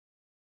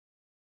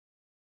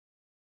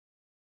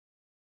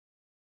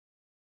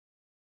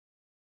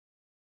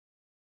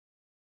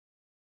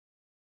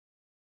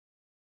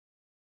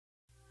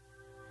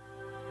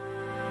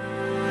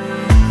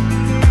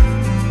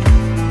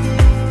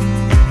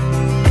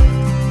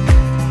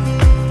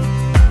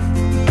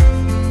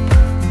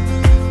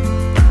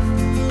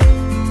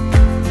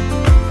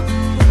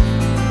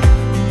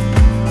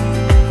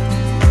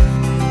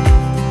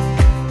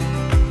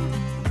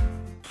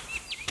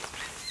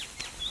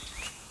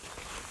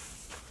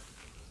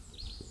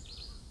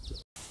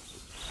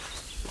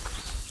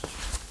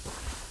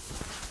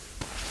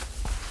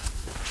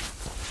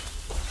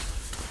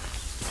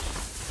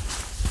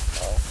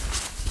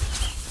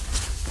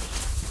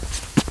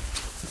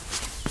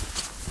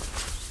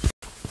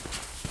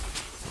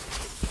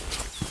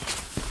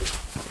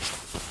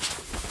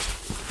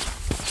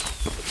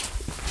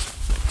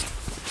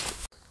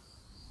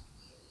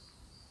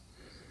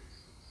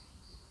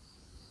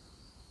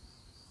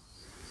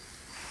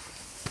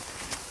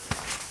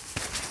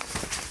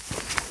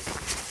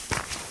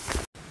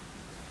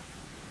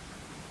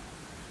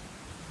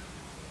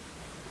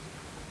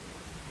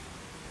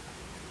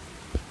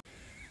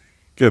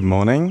Good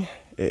morning.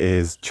 It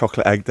is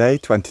Chocolate Egg Day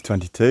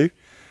 2022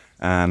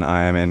 and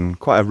I am in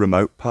quite a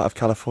remote part of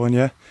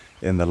California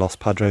in the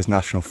Padres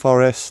National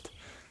Forest,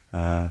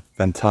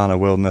 Ventana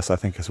Wilderness I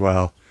think as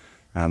well,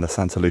 and the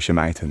Santa Lucia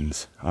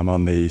Mountains. I'm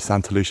on the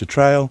Santa Lucia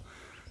Trail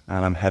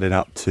and I'm heading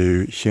up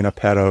to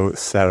Junipero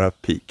Serra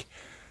Peak.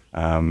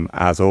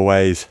 As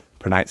always,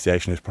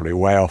 pronunciation is probably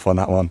way off on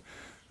that one,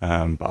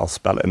 but I'll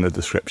spell it in the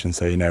description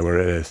so you know where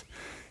it is.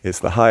 It's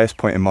the highest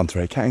point in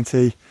Monterey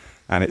County,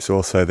 and it's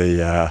also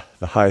the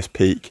highest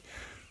peak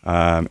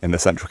in the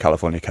Central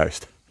California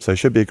coast. So it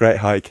should be a great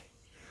hike.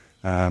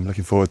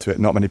 Looking forward to it.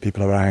 Not many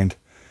people around.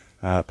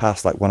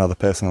 Past like one other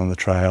person on the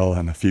trail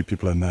and a few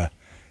people in the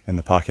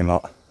parking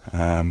lot.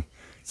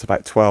 It's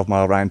about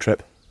 12-mile round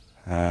trip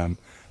and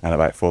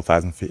about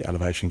 4,000 feet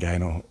elevation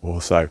gain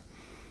or so.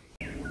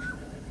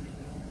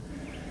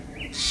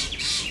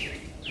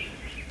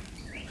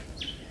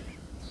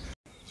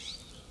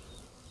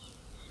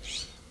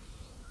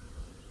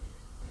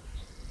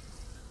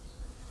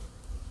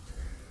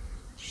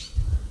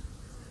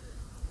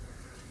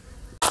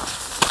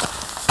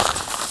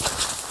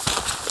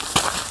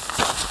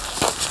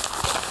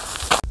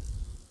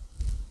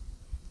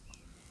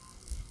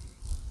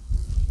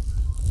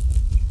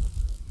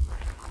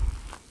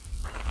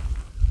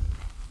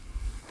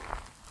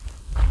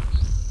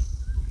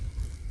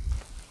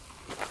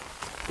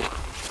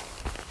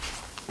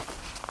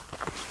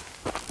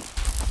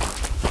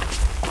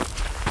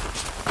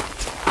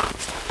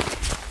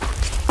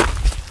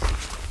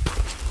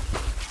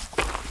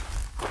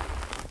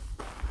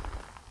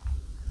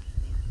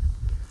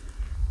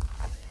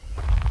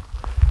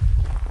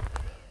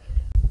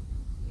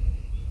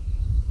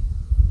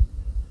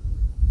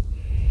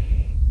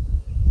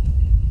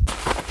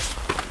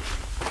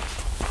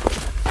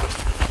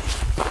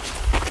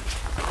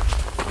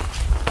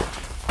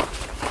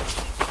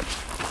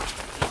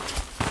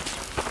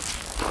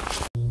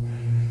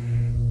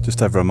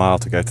 Just over a mile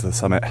to go to the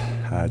summit.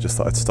 Just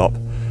thought I'd stop,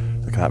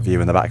 look at that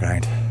view in the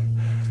background.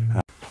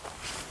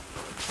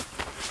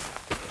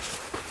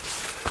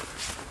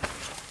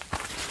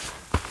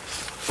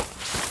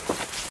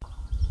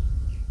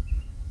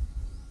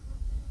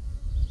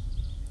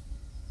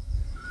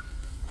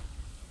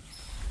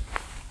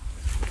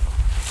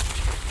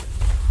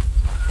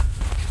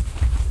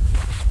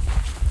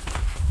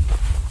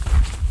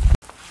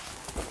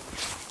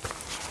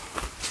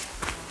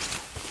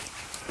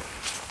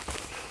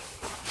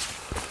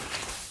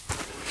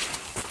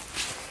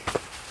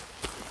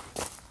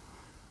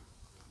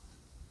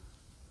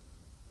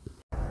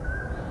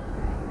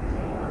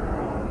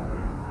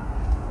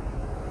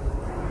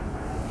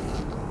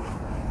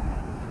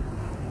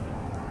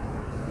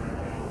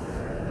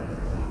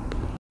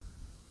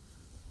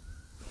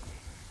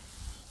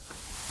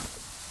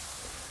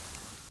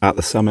 At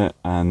the summit,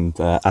 and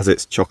as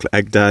it's Chocolate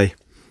Egg Day,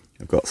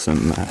 I've got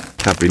some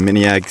Cadbury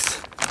mini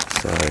eggs,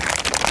 so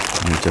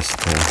let me just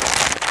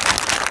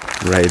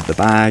raid the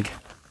bag.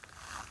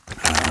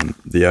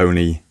 The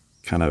only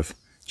kind of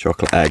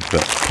chocolate egg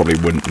that probably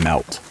wouldn't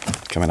melt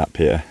coming up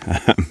here.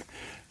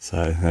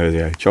 So there we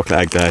go,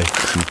 Chocolate Egg Day,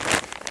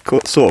 some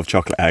sort of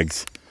chocolate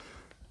eggs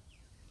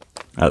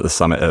at the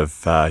summit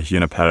of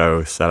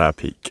Junipero Serra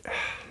Peak.